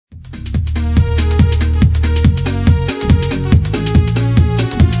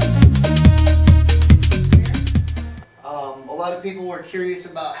are curious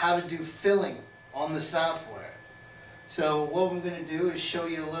about how to do filling on the software. So what I'm going to do is show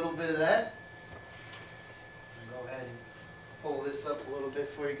you a little bit of that. I'll go ahead and pull this up a little bit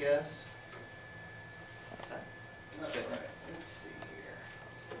for you guys. Alright, let's see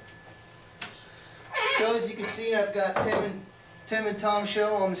here. So as you can see, I've got Tim and Tom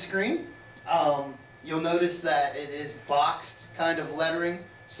show on the screen. You'll notice that it is boxed kind of lettering.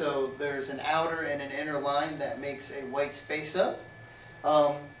 So there's an outer and an inner line that makes a white space up.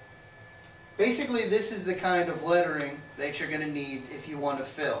 Basically, this is the kind of lettering that you're going to need if you want to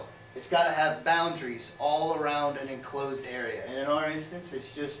fill. It's got to have boundaries all around an enclosed area. And in our instance,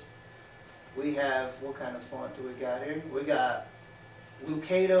 it's just, we have, what kind of font do we got here? We got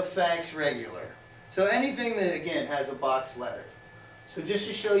Lucado Fax Regular. So anything that, again, has a box letter. So just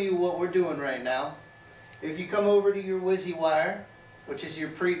to show you what we're doing right now, if you come over to your WYSIWYRE, which is your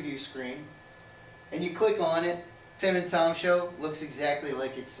preview screen, and you click on it, Tim and Tom Show looks exactly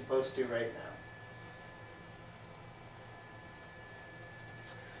like it's supposed to right now.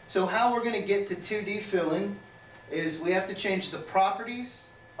 So how we're going to get to 2D filling is we have to change the properties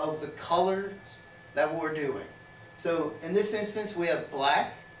of the colors that we're doing. So in this instance we have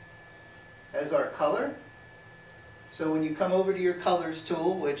black as our color. So when you come over to your colors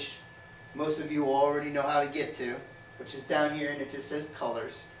tool, which most of you already know how to get to, which is down here and it just says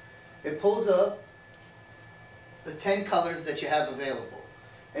colors, it pulls up the 10 colors that you have available.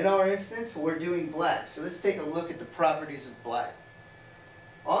 In our instance, we're doing black. So let's take a look at the properties of black.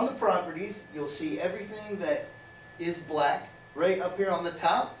 On the properties, you'll see everything that is black. Right up here on the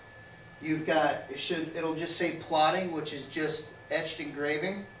top, you've got, it'll just say plotting, which is just etched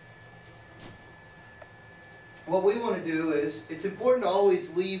engraving. What we want to do is, it's important to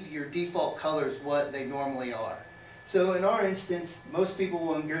always leave your default colors what they normally are. So in our instance, most people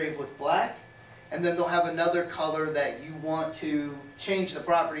will engrave with black, and then they'll have another color that you want to change the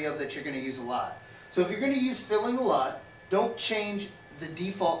property of that you're going to use a lot. So if you're going to use filling a lot, don't change the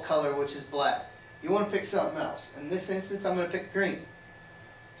default color, which is black. You want to pick something else. In this instance, I'm going to pick green.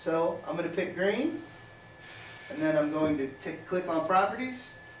 So I'm going to pick green, and then I'm going to click on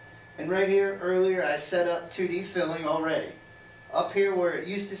properties. And right here, earlier, I set up 2D filling already. Up here where it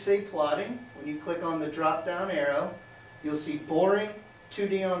used to say plotting, when you click on the drop down arrow, you'll see boring,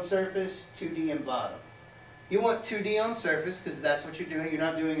 2D on surface, 2D in bottom. You want 2D on surface because that's what you're doing. You're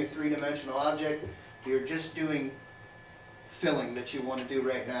not doing a three-dimensional object. You're just doing filling that you want to do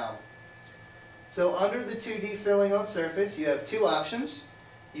right now. So under the 2D filling on surface, you have two options.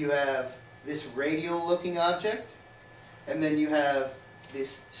 You have this radial looking object, and then you have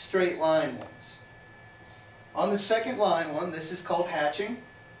this straight line ones. On the second line one, this is called hatching.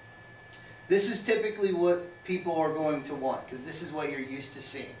 This is typically what people are going to want because this is what you're used to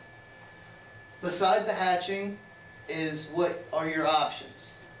seeing. Beside the hatching is what are your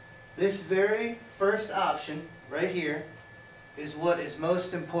options. This very first option right here is what is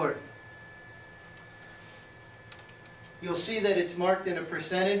most important. You'll see that it's marked in a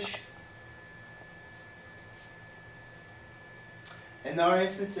percentage. In our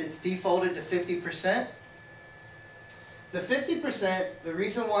instance, it's defaulted to 50%. The 50%, the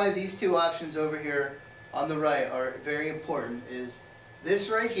reason why these two options over here on the right are very important is this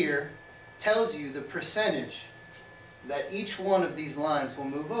right here tells you the percentage that each one of these lines will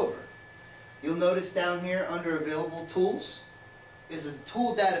move over. You'll notice down here under available tools is a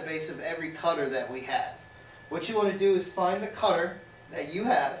tool database of every cutter that we have. What you want to do is find the cutter that you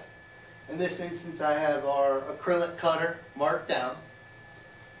have. In this instance, I have our acrylic cutter marked down.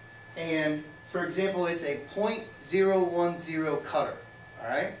 And for example, it's a .010 cutter.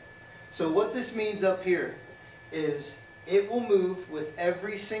 Alright? So what this means up here is it will move with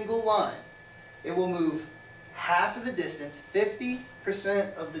every single line. It will move half of the distance, 50%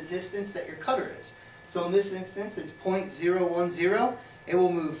 of the distance that your cutter is. So in this instance, it's .010. It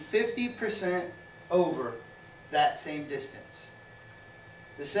will move 50% over that same distance.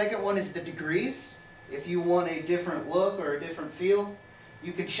 The second one is the degrees. If you want a different look or a different feel,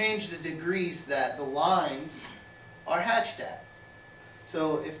 you can change the degrees that the lines are hatched at.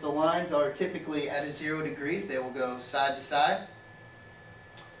 So if the lines are typically at a 0 degrees, they will go side to side.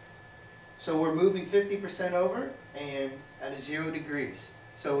 So we're moving 50% over and at a 0 degrees.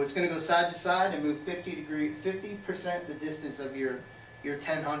 So it's going to go side to side and move 50% the distance of your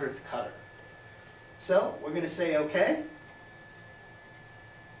 1/100th cutter. So we're going to say OK.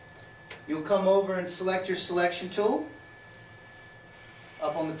 You'll come over and select your selection tool.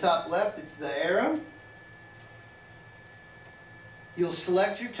 Up on the top left, it's the arrow. You'll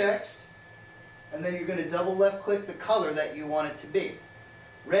select your text, and then you're going to double left click the color that you want it to be.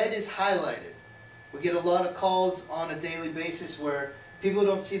 Red is highlighted. We get a lot of calls on a daily basis where people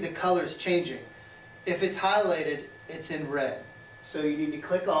don't see the colors changing. If it's highlighted, it's in red. So you need to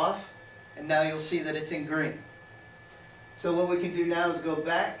click off, and now you'll see that it's in green. So what we can do now is go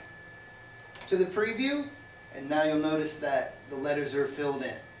back to the preview, and now you'll notice that the letters are filled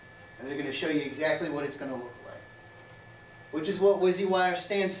in. And they're going to show you exactly what it's going to look like. Which is what WYSIWYRE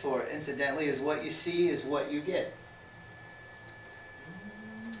stands for, incidentally, is what you see is what you get.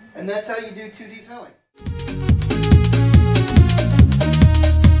 And that's how you do 2D filling.